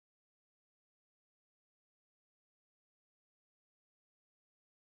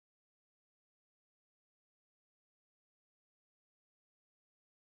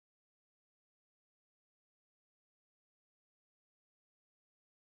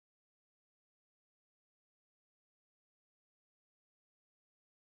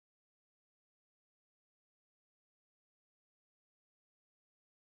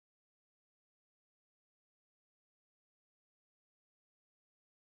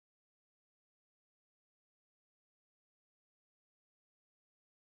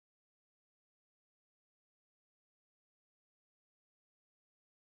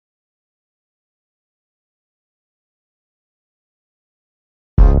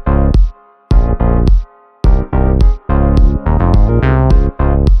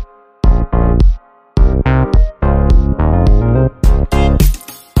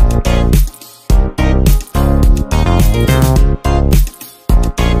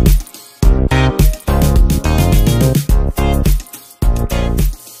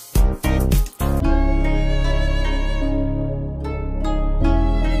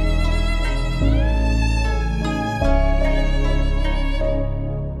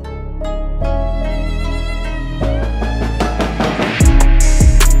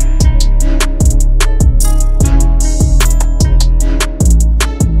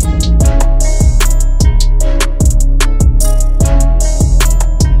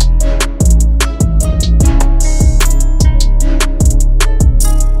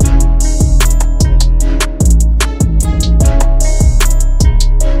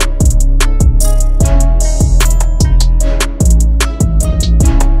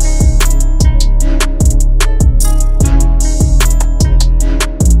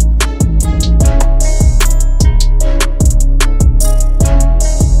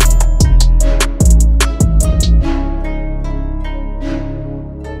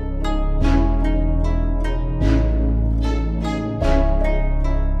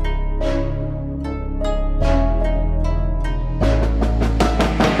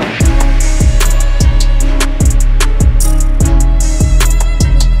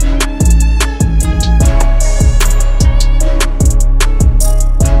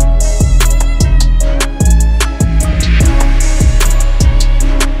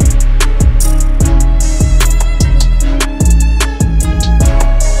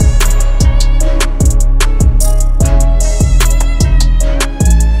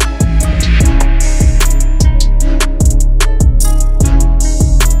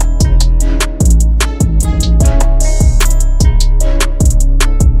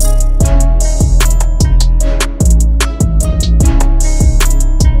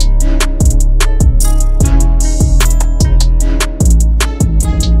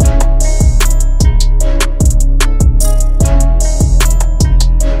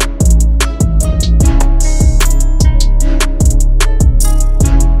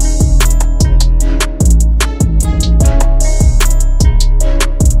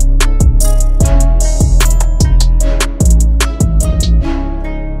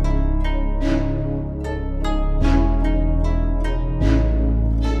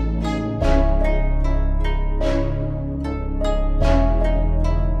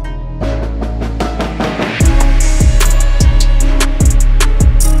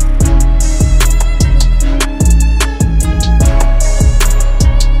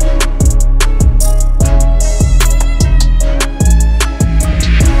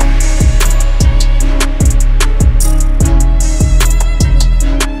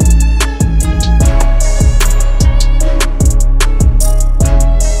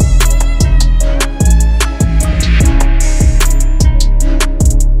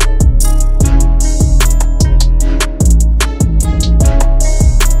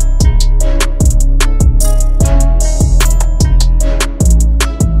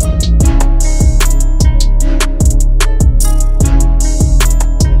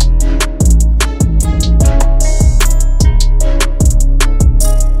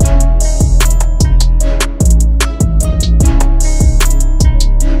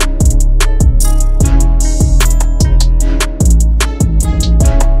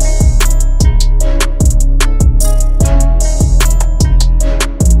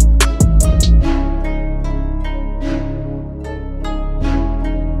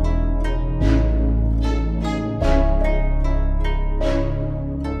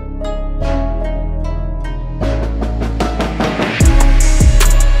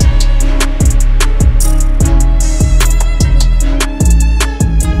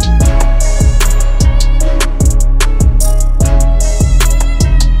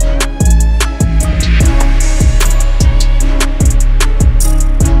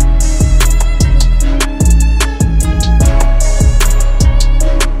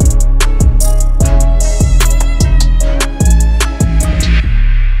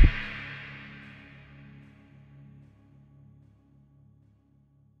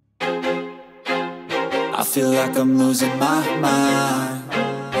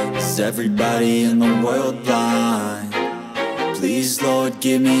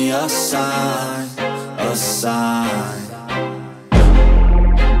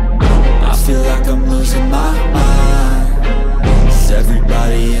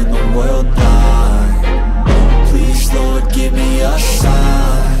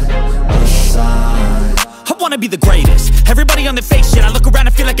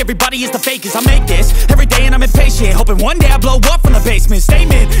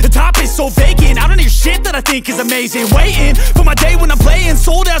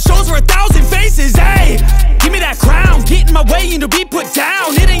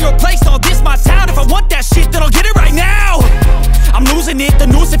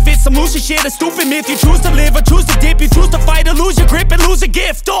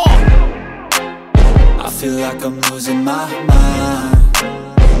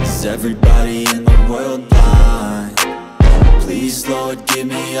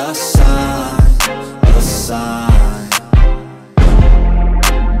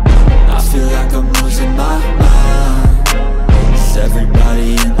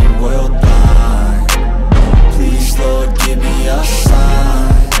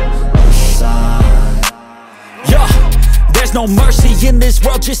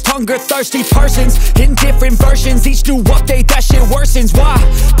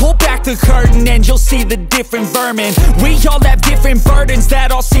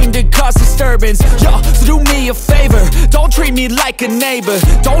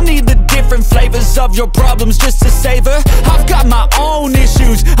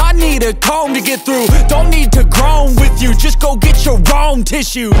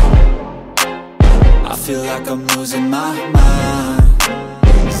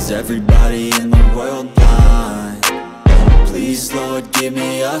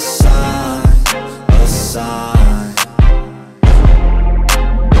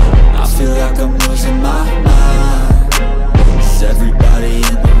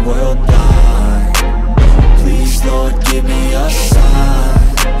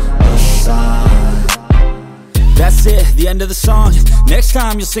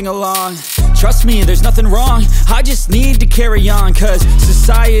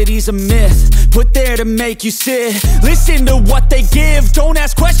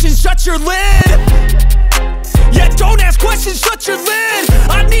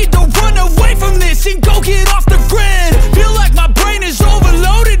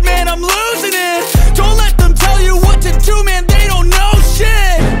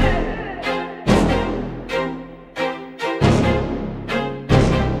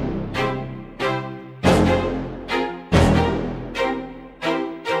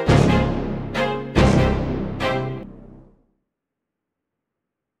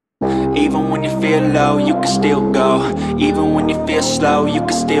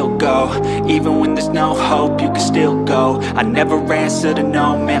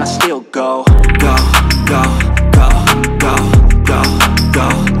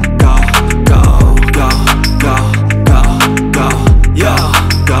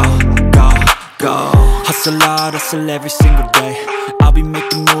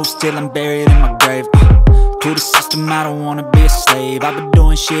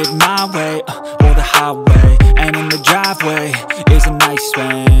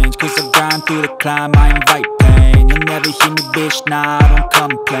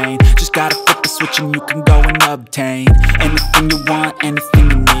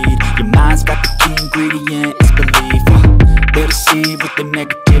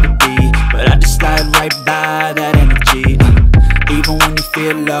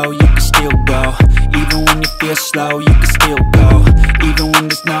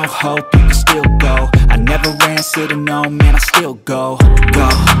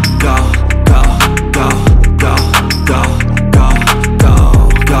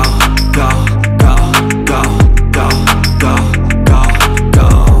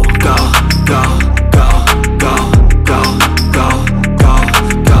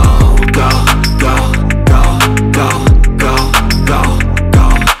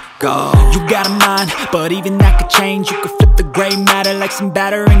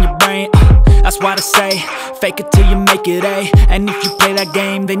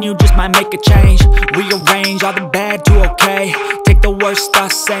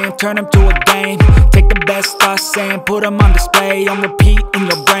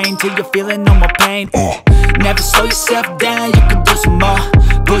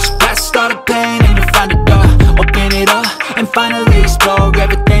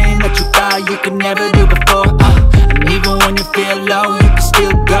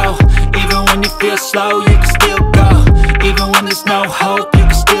feel slow, you can still go. Even when there's no hope, you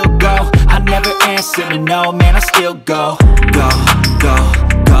can still go. I never answer to no, man, I still go. Go, go,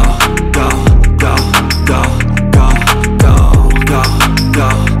 go, go, go, go, go, go, go, go, go,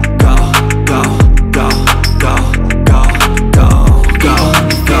 go, go, go, go, go, go. Even when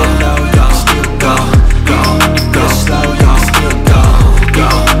you feel low, you can still go. Even when you feel slow, you can still go.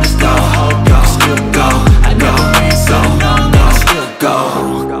 Even when there's no hope, you can still go. I never answer to no, man, I still go.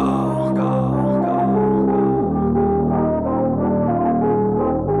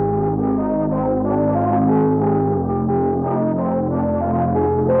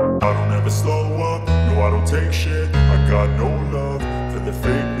 I don't ever slow up, no I don't take shit. I got no love for the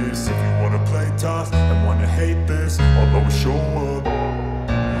fakeness. If you wanna play tough and wanna hate this, I'll always show up.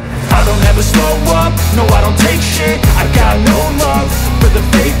 I don't ever slow up, no I don't take shit. I got no love for the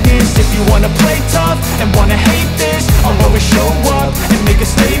fakeness. If you wanna play tough and wanna hate this, I'll always show up and make a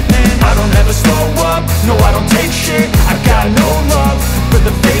statement. I don't ever slow up, no I don't take shit. I got no love for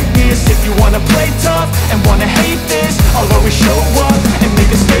the fakeness. If you wanna play tough and wanna hate this, I'll always show up and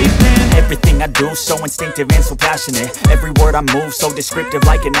make a statement. Everything I do so instinctive and so passionate. Every word I move so descriptive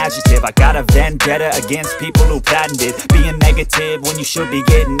like an adjective. I got a vendetta against people who patented being negative when you should be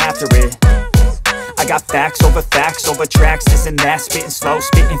getting after it. I got facts over tracks, this and that. Spitting slow,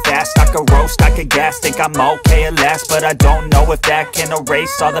 spitting fast, I could roast, I could gas. Think I'm okay at last, but I don't know if that can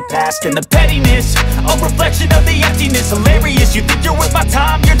erase all the past. And the pettiness, a reflection of the emptiness. Hilarious, you think you're worth my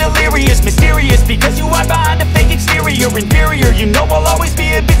time, you're delirious. Mysterious, because you hide behind a fake exterior. Inferior, you know I'll always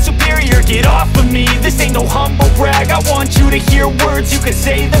be a bit superior. Get off of me, this ain't no humble brag. I want you to hear words, you can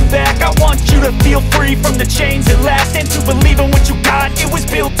say them back. I want you to feel free from the chains at last, and to believe in what you got, it was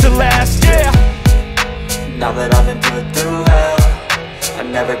built to last, yeah. Now that I've been put through hell, I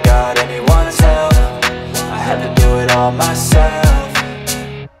never got anyone's help. I had to do it all myself.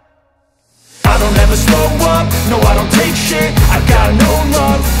 I don't ever slow up, no I don't take shit. I got no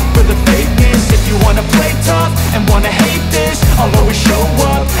love for the fakeness. If you wanna play tough and wanna hate this, I'll always show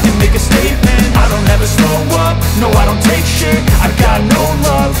up and make a statement. I don't ever slow up, no I don't take shit. I got no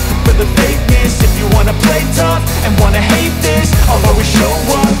love for the fakeness. If you wanna play tough and wanna hate this, I'll always show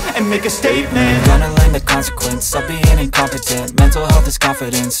up and make a statement. Gonna learn the consequence of being incompetent. Mental health is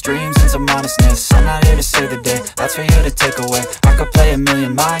confidence, dreams and some honestness. I'm not here to save the day, that's for you to take away. I could play a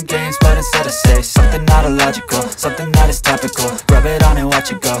million mind games, but instead I say something not illogical, something that is topical. Rub it on and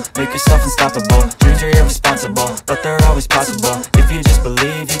watch it go, make yourself unstoppable. Dreams are irresponsible, but they're always possible. If you just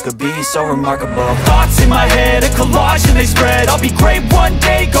believe, you could be so remarkable. Thoughts in my head, a collage and they spread. I'll be great one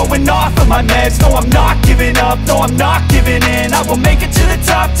day, going off of my meds. No, I'm not giving up, no, I'm not giving in. I will make it to the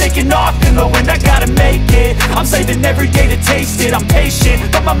top, taking off in the wind. I gotta make it, I'm saving every day to taste it. I'm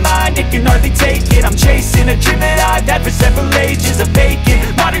patient, but my mind, it can hardly take it. I'm chasing a dream that I've had for several ages. A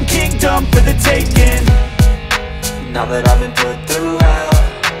vacant, modern kingdom for the taking. Now that I've been put through hell,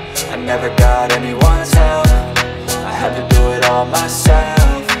 I never got anyone's help. I had to do it all myself.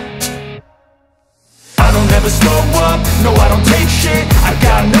 I don't ever slow up, no I don't take shit. I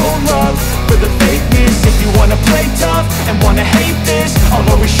got no love for the fakeness. If you wanna play tough and wanna hate this, I'll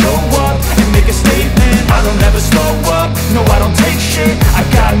always show up and make a statement. I don't ever slow up, no I don't take shit. I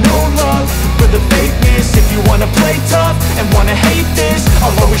got no love for the fakeness. If you wanna play tough and wanna hate this,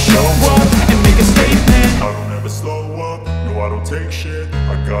 I'll always show up and make a statement. I don't ever slow up, no I don't take shit.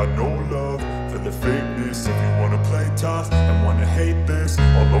 I got no love for the fakeness. If you wanna play tough and wanna hate this,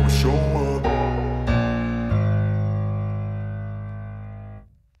 I'll always show up.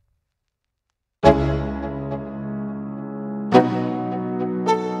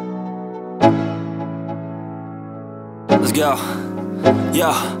 Let's go,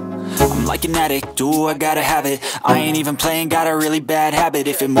 yo. I'm like an addict, do I gotta have it. I ain't even playing, got a really bad habit.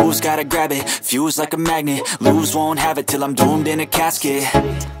 If it moves, gotta grab it, fuse like a magnet. Lose, won't have it till I'm doomed in a casket.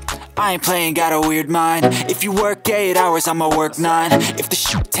 I ain't playing, got a weird mind. If you work 8 hours, I'ma work 9. If the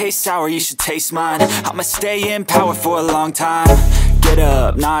shit tastes sour, you should taste mine. I'ma stay in power for a long time. Get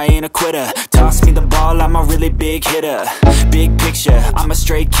up, nah I ain't a quitter. Toss me the ball, I'm a really big hitter. Big picture, I'm a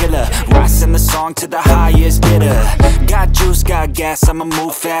straight killer. Rising the song to the highest bidder. Got juice, got gas, I'ma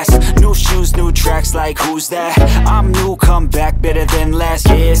move fast. New shoes, new tracks, like who's that? I'm new, come back, better than last.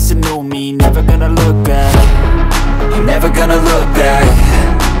 Yeah, it's a new me, never gonna look back. I'm never gonna look back.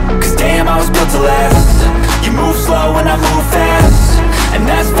 Cause damn, I was built to last. You move slow and I move fast, and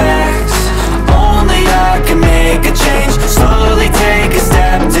that's facts. Only I can make a change. Slowly take a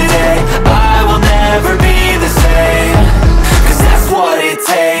step today. I will never be the same. Cause that's what it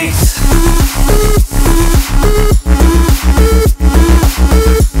takes.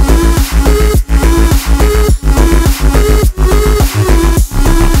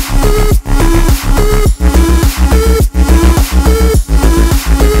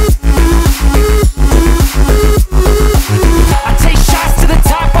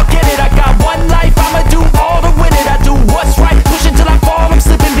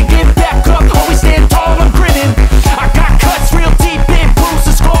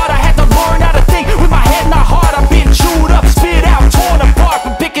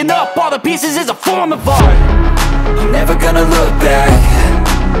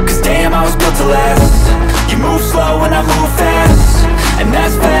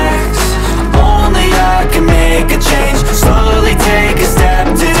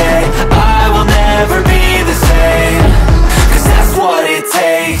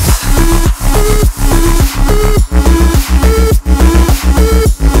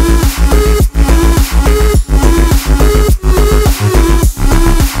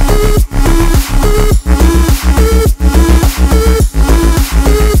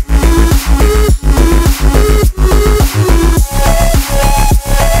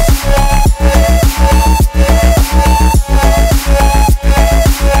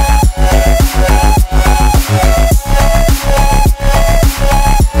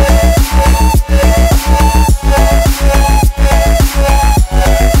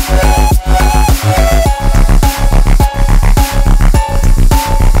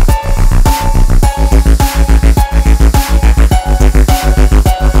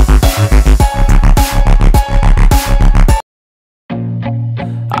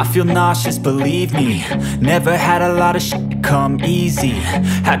 feel nauseous, believe me. Never had a lot of shit come easy.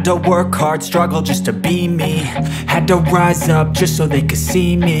 Had to work hard, struggle just to be me. Had to rise up just so they could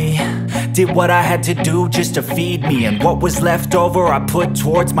see me. Did what I had to do just to feed me, and what was left over I put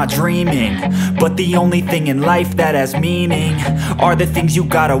towards my dreaming. But the only thing in life that has meaning are the things you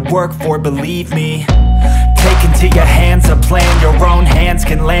gotta work for, believe me. Take into your hands a plan, your own hands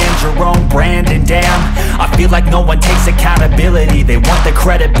can land your own brand. And damn, I feel like no one takes accountability. They want the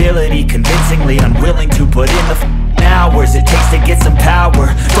credibility, convincingly unwilling to put in the hours it takes to get some power.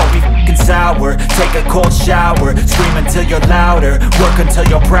 Don't be f***ing sour, take a cold shower. Scream until you're louder, work until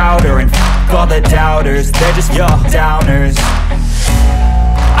you're prouder. And f*** all the doubters, they're just your downers.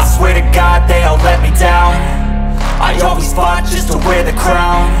 I swear to God they all let me down. I always fought just to wear the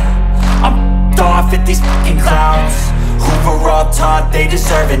crown. I'm off at these fucking clowns who were all taught they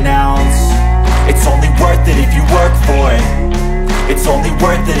deserve an ounce. It's only worth it if you work for it. It's only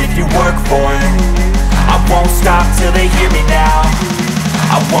worth it if you work for it. I won't stop till they hear me now.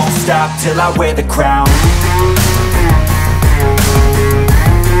 I won't stop till I wear the crown.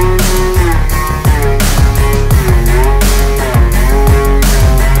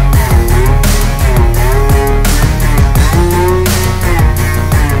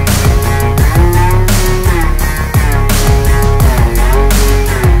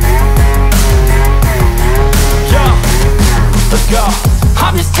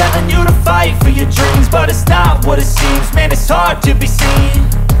 I'm just telling you to fight for your dreams, but it's not what it seems. Man, it's hard to be seen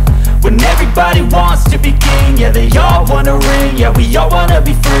when everybody wants to be king. Yeah, they all wanna ring, yeah, we all wanna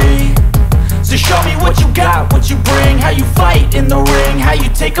be free. So show me what you got, what you bring, how you fight in the ring, how you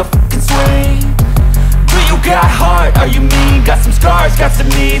take a fucking swing. Do you got heart, are you mean? Got some scars, got some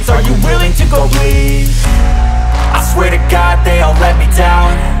needs, are you willing to go bleed? I swear to God they all let me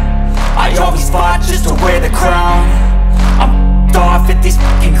down. I always fought just to wear the crown. I'm off at these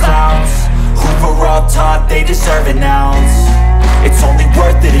fucking clowns who were all taught they deserve an ounce. It's only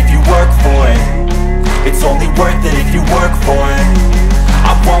worth it if you work for it. It's only worth it if you work for it.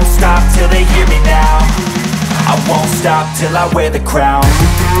 I won't stop till they hear me now. I won't stop till I wear the crown.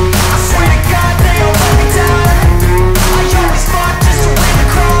 I swear to God they all let me down. I always fought just to wear the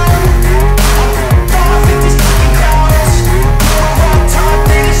crown. I'm off at these fucking clowns who were all taught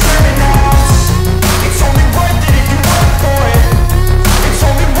they deserve an ounce. It's only worth it if you work for it. It's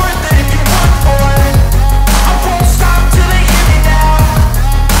only worth it if you work for it. I won't stop till they hear me now.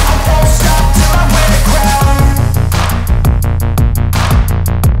 I won't stop till I wear the crown.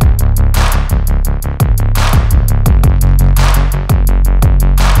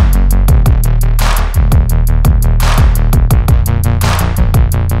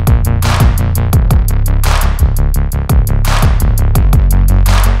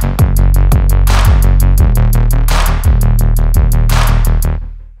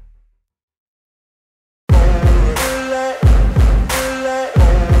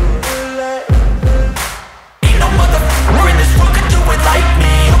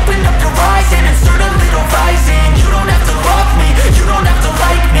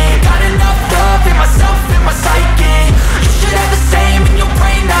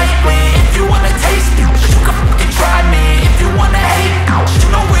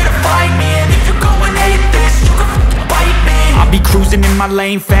 In my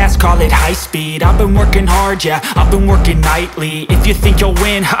lane fast, call it high speed. I've been working hard, yeah, I've been working nightly. If you think you'll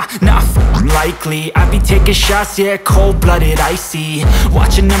win, ha, not likely. I be taking shots, yeah, cold-blooded, icy.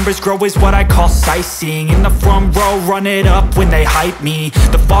 Watching numbers grow is what I call sightseeing. In the front row, run it up when they hype me.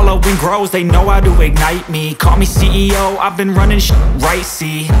 The following grows, they know how to ignite me. Call me CEO, I've been running shit right,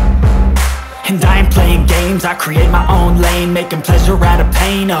 see. And I ain't playing games, I create my own lane, making pleasure out of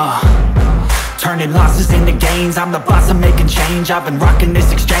pain, turning losses into gains. I'm the boss, I'm making change. I've been rocking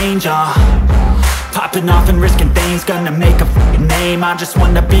this exchange, popping off and risking things. Gonna make a f***ing name. I just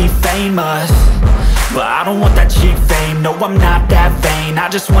wanna be famous, but I don't want that cheap fame. No, I'm not that vain. I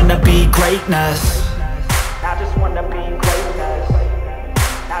just wanna be greatness. I just wanna be greatness.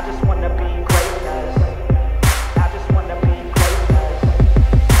 I just wanna be greatness. I just wanna be greatness.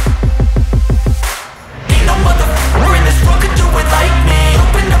 Ain't no motherfucker in this world could do it like me.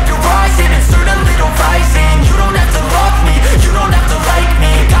 Open up your eyes and insert a little rising. You don't have to love me, you don't have to like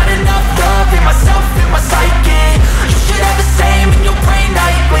me. Got enough love in myself, in my psyche. You should have the same in your brain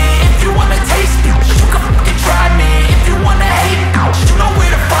nightly. If you wanna taste me, you can fucking try me. If you wanna hate, you know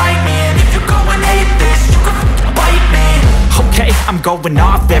where to find me. And if you're going hate I'm going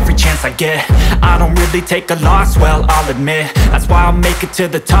off every chance I get. I don't really take a loss, well, I'll admit. That's why I'll make it to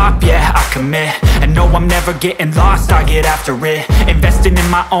the top, yeah, I commit. And no, I'm never getting lost, I get after it. Investing in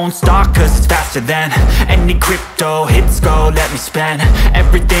my own stock, cause it's faster than any crypto hits go, let me spend.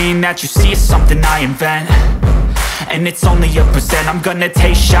 Everything that you see is something I invent, and it's only a percent. I'm gonna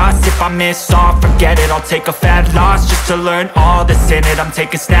take shots, if I miss all, forget it. I'll take a fat loss just to learn all that's in it. I'm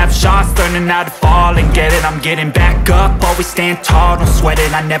taking snapshots, learning how to fall and get it. I'm getting back up, always stand tall, don't sweat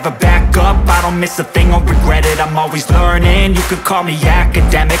it. I never back up, I don't miss a thing or regret it. I'm always learning, you could call me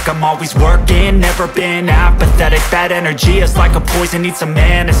academic. I'm always working, never been apathetic. Bad energy is like a poison, needs some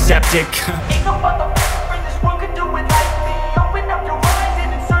antiseptic. Ain't no motherfucker in this world could do it like me. Open up your eyes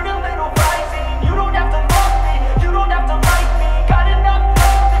and insert a little rising. You don't have to love me, you don't have to like me. Got enough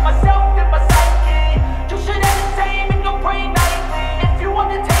love in myself and my psyche. You should have the same in your brain nightly. If you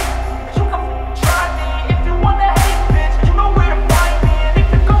wanna taste me, you can try me. If you wanna hate, bitch, you know where to find me. And if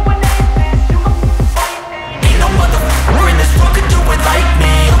you're going atheist, you can fight me. Ain't no motherfucker in this world could do it like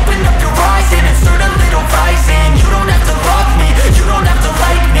me. Open up your eyes and insert a little rising. You don't have to love me, you don't have to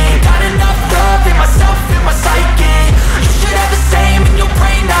like me. Got enough love in myself and my psyche. You should have the same in your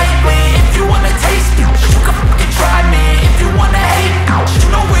brain nightly. If you wanna taste me, you can fucking try me. If you wanna hate, you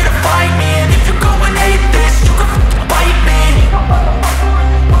know where to find me. And if you're going hate this, you can fucking bite me. Ain't no motherfucker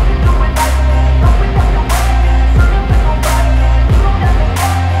in this world could do it like me. Open up your eyes and insert a little rising. You don't have to love me, you don't have to like me.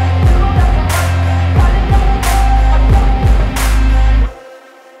 Got enough love.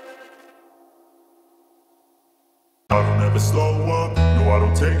 I don't ever slow up, no I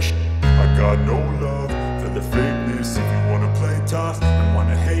don't take shit. I got no love for the fakeness. If you wanna play tough and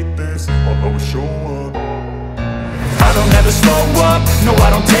wanna hate this, I'll always show up. I don't ever slow up, no I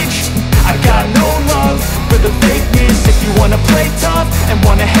don't take shit. I got no love for the fakeness. If you wanna play tough and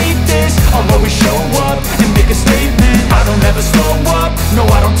wanna hate this, I'll always show up and make a statement. I don't ever slow up, no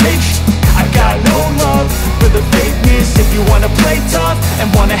I don't take shit. I got no love for the fakeness. If you wanna play tough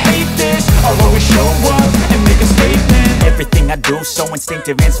and wanna hate this, I'll always show up and make a statement. Everything I do so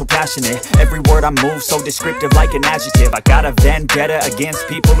instinctive and so passionate. Every word I move so descriptive like an adjective. I got a vendetta against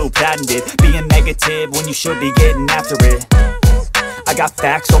people who patented being negative when you should be getting after it. I got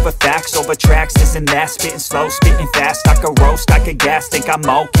facts over tracks, this and that. Spitting slow, spitting fast, I could roast, I could gas. Think I'm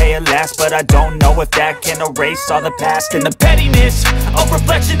okay at last, but I don't know if that can erase all the past. And the pettiness, a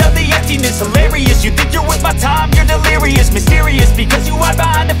reflection of the emptiness. Hilarious, you think you're with my time, you're delirious. Mysterious, because you hide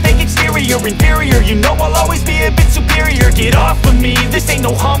behind a fake exterior. Inferior, you know I'll always be a bit superior. Get off of me, this ain't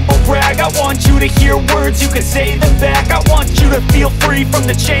no humble brag. I want you to hear words, you can say them back. I want you to feel free from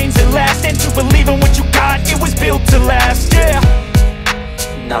the chains that last, and to believe in what you got, it was built to last, yeah.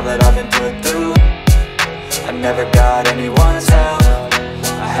 Now that I've been put through, I never got anyone's help.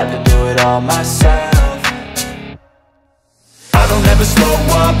 I had to do it all myself. I don't ever slow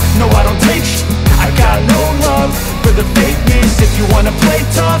up, no I don't take shit. I got no love for the fakeness. If you wanna play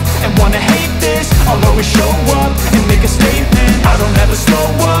tough and wanna hate this, I'll always show up and make a statement. I don't ever slow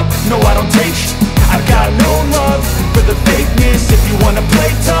up, no I don't take shit. I got no love for the fakeness. If you wanna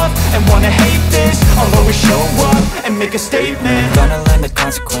play tough and wanna hate this, I'll always show up and make a statement. Gonna learn the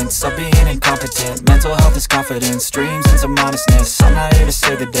consequence of being incompetent. Mental health is confidence, dreams and some honestness. I'm not here to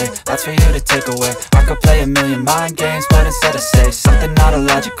save the day, that's for you to take away. I could play a million mind games, but instead I say something not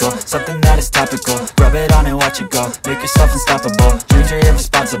illogical, something that is topical. Rub it on and watch it go, make yourself unstoppable. Dreams are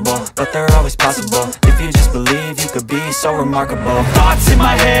irresponsible, but they're always possible. If you just believe, you could be so remarkable. Thoughts in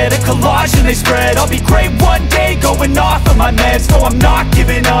my head, a collage and they spread. I'll be great one day, going off of my meds. No, I'm not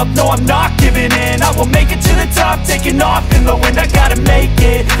giving up, no, I'm not giving in. I will make it to the top, taking off in the wind. I gotta make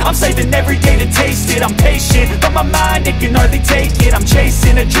it, I'm saving every day to taste it. I'm patient, but my mind, it can hardly take it. I'm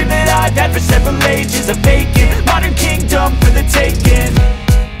chasing a dream that I've had for several ages. A vacant, modern kingdom for the taking.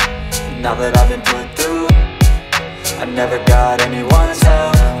 Now that I've been put through, I never got anyone's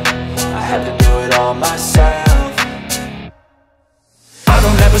help. I had to do it all myself. I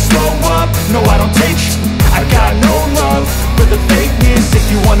don't ever slow up, no I don't take shit. I got no love for the fakeness. If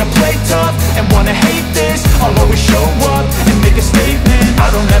you wanna play tough and wanna hate this, I'll always show up and make a statement. I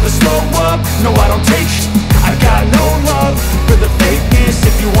don't ever slow up, no I don't take shit. I got no love for the fakeness.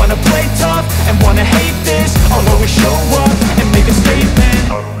 If you wanna play tough and wanna hate this, I'll always show up and make a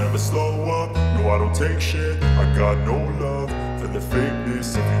statement. I don't ever slow up, no I don't take shit. I got no love for the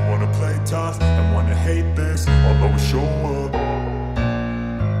fakeness. If you wanna play tough and wanna hate this, I'll always show up.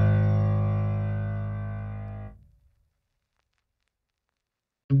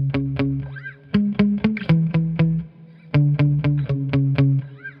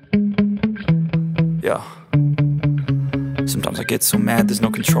 Yeah. get so mad, there's no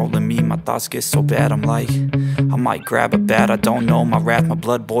controlling me. My thoughts get so bad, I'm like, I might grab a bat, I don't know. My wrath, my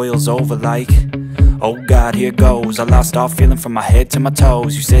blood boils over like, oh God, here goes. I lost all feeling from my head to my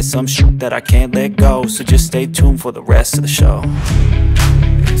toes. You said some shit that I can't let go, so just stay tuned for the rest of the show.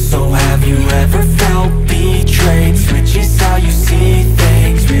 So have you ever felt betrayed? Switches how you see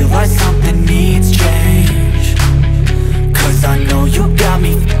things, realize something needs change. Cause I know you got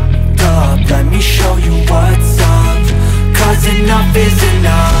me f***ed up. Let me show you what's up, cause enough is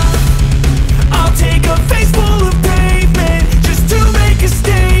enough. I'll take a face full of pavement just to make a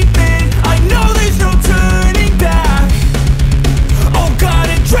statement. I know there's no turning back. Oh God,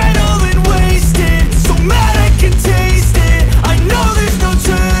 adrenaline wasted, so mad I can taste it. I know there's no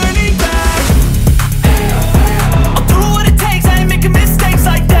turning back. I'll do what it takes, I ain't making mistakes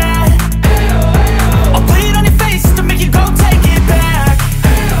like that. I'll bleed on your face to make you go take it back.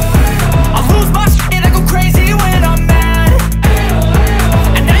 I'll lose my shit, I go crazy when I'm mad.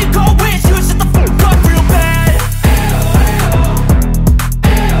 And now you go wish you would shut the fuck up real bad.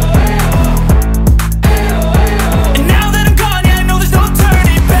 And now that I'm gone, yeah, I know there's no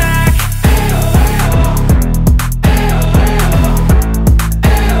turning back.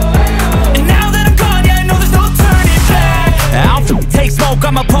 And now that I'm gone, yeah, I know there's no turning back. I'll take smoke,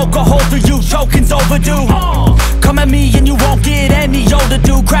 I'ma poke a hole through you, choking's overdue. Come at me and you won't get any older,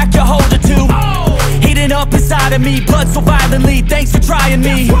 dude. Crack your holder too. Heating up inside of me, blood so violently, thanks for trying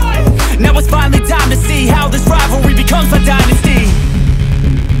me. Now it's finally time to see how this rivalry becomes my dynasty.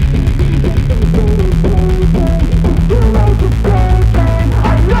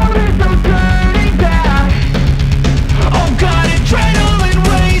 I know there's no turning back. Oh God, adrenaline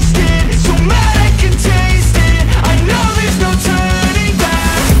wasted, so mad I can taste it. I know there's no turning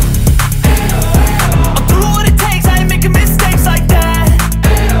back. I'll do what it takes, I ain't making mistakes like that.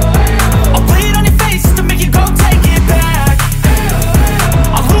 I'll bleed on your face to make you go take it back.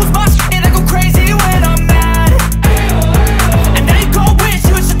 I'll lose my shit, I go crazy when I'm mad. And now you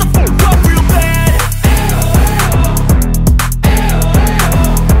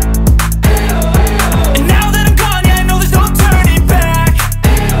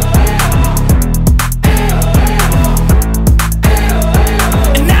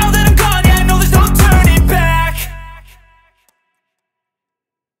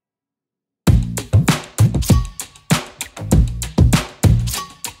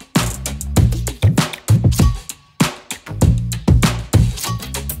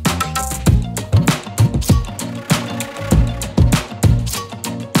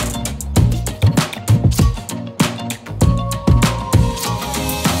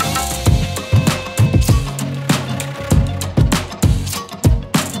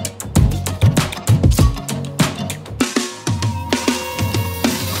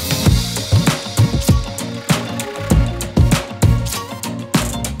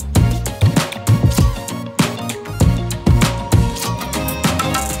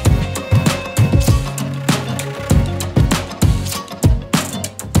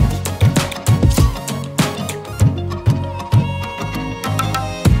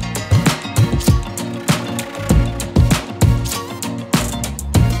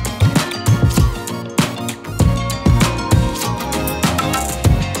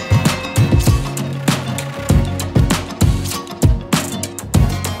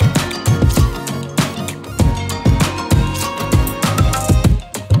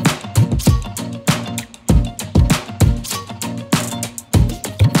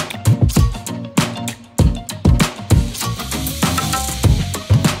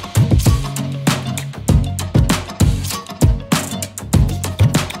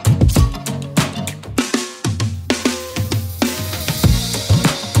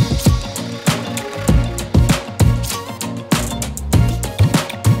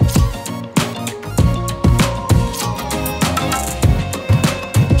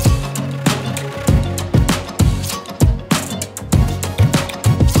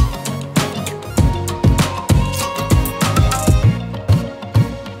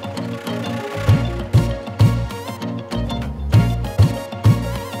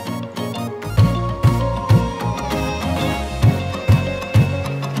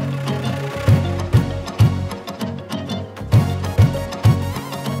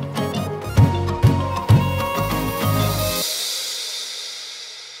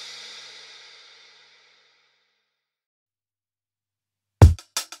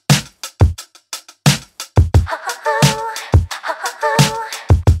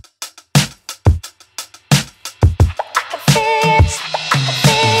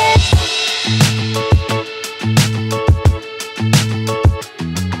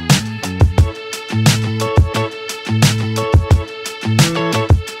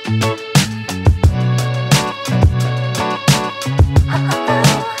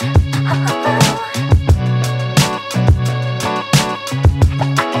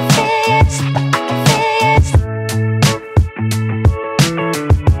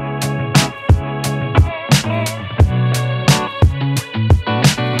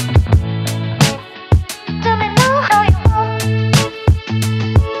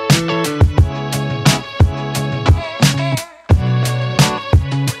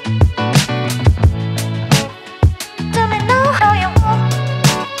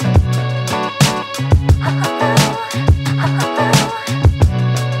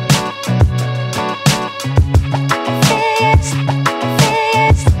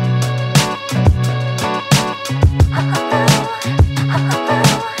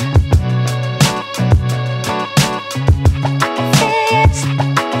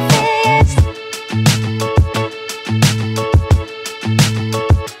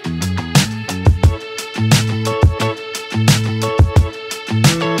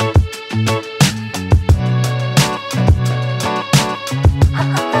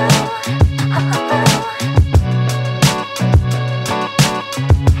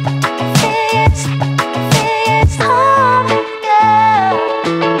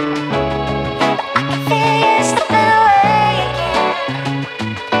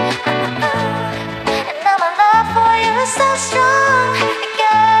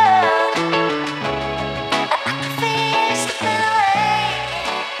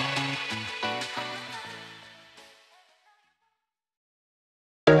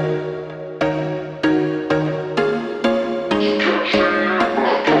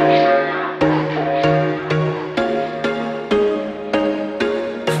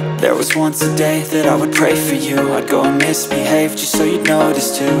was once a day that I would pray for you. I'd go and misbehave just so you'd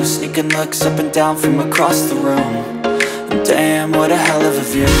notice too. Sneaking looks up and down from across the room. And damn, what a hell of a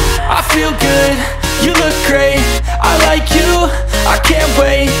view. I feel good, you look great, I like you, I can't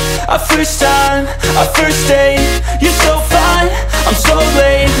wait. A first time, a first date, you're so fine, I'm so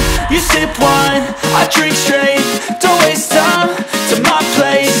late. You sip wine, I drink straight. Don't waste time to my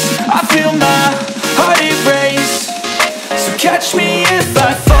place. I feel my heart erase. So catch me if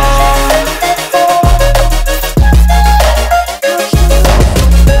I fall.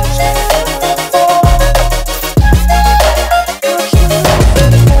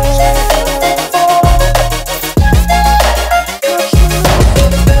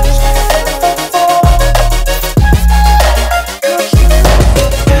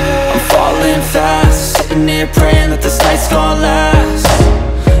 Praying that this night's gonna last.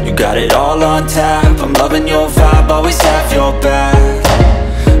 You got it all on tap, I'm loving your vibe, always have your back.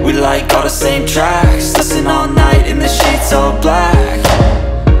 We like all the same tracks, listen all night in the sheets all black.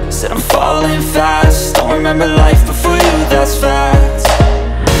 Said I'm falling fast, don't remember life before you, that's fact.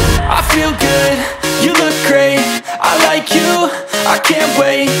 I feel good, you look great, I like you, I can't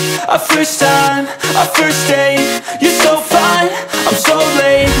wait. A first time, a first date, you're so fine, I'm so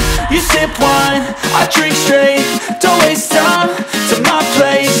late. You sip wine, I drink straight. Don't waste time to my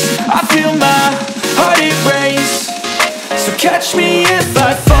place. I feel my heart erase. So catch me if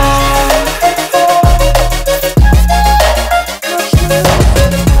I fall.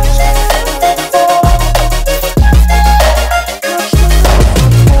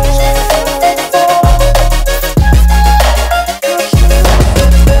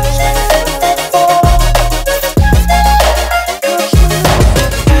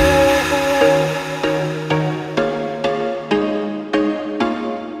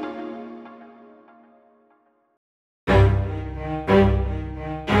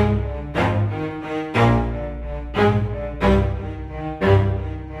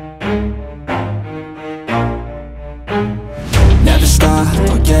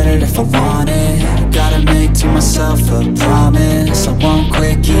 If I want it, gotta make to myself a promise. I won't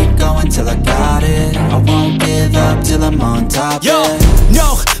quit, keep going till I got it. I won't give up till I'm on top. Yo,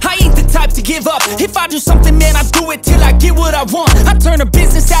 no, I ain't the type to give up. If I do something, man, I do it till I get what I want. I turn a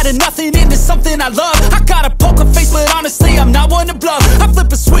business out of nothing into something I love. I got a poker face, but honestly, I'm not one to bluff. I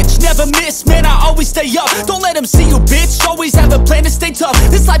flip a switch, never miss, man, I always stay up. Don't let them see you, bitch, always have a plan to stay tough.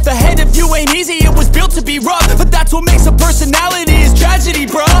 This life ahead of you ain't easy, it was built to be rough. But that's what makes a personality, is tragedy,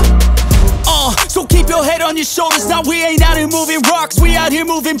 bruh. So keep your head on your shoulders. Now we ain't out here moving rocks, we out here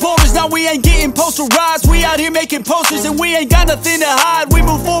moving boulders. Now we ain't getting posterized, we out here making posters. And we ain't got nothing to hide, we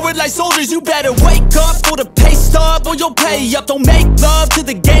move forward like soldiers. You better wake up for the pay stub, or you'll pay up. Don't make love to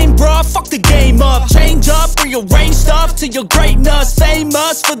the game, bruh, fuck the game up. Change up, rearrange stuff to your greatness.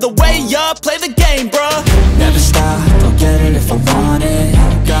 Famous for the way up, play the game, bruh. Never stop, I'll get it if I want it.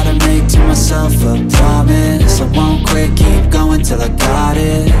 Gotta make to myself a promise. I won't quit, keep going till I got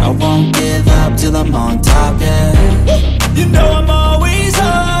it. I won't give up till I'm on top, yeah. You know I'm always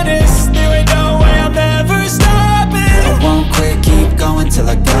honest, there ain't no way I'm ever stopping. I won't quit, keep going till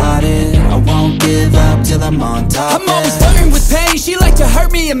I got it. I won't give up till I'm on top, I'm always flirting with pain, she like to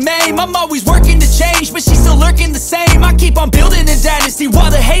hurt me and maim. I'm always working to change, but she's still lurking the same. I keep on building a dynasty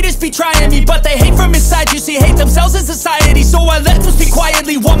while the haters be trying me. But they hate from inside, you see, hate themselves in society. So I let them speak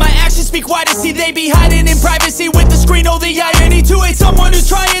quietly while my actions speak wider. See, they be hiding in privacy with the screen, oh the irony. To hate someone who's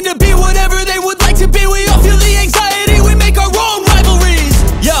trying to be whatever they would like to be. We all feel the anxiety, we make our own rivalries.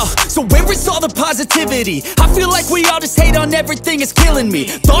 Yo, so where is all the positivity? I feel like we all just hate on everything, it's killing me.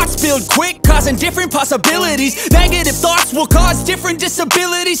 Thoughts build quick, causing different possibilities. Negative thoughts will cause different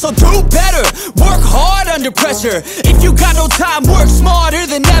disabilities. So do better, work hard under pressure. If you got no time, work smarter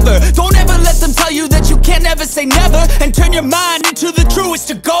than ever. Don't ever let them tell you that you can't never say never. And turn your mind into the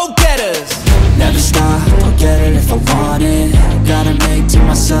truest of go-getters. Never stop, I'll get it if I want it. Gotta make to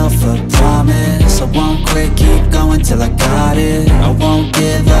myself a promise. I won't quit, keep going till I got it. I won't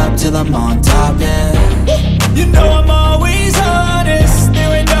give up till I'm on top, yeah. You know I'm always honest,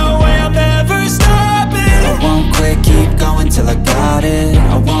 there ain't no way I'm ever stopping. I won't quit, keep going till I got it.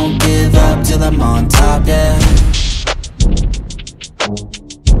 I won't give up till I'm on top, yeah.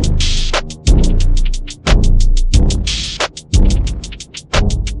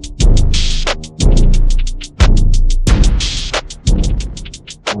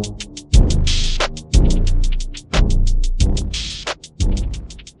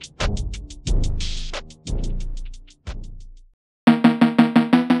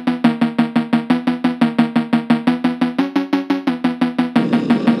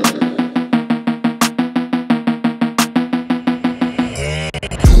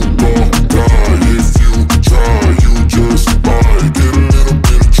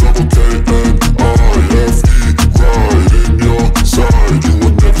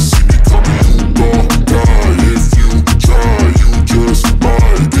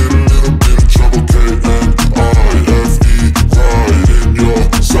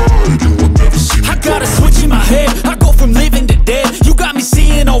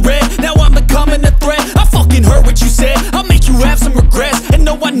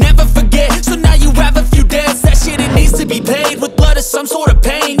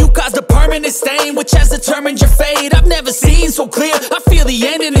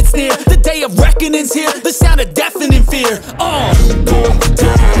 it's near. The day of reckoning's here, the sound of deafening fear.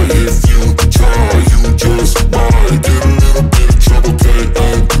 It's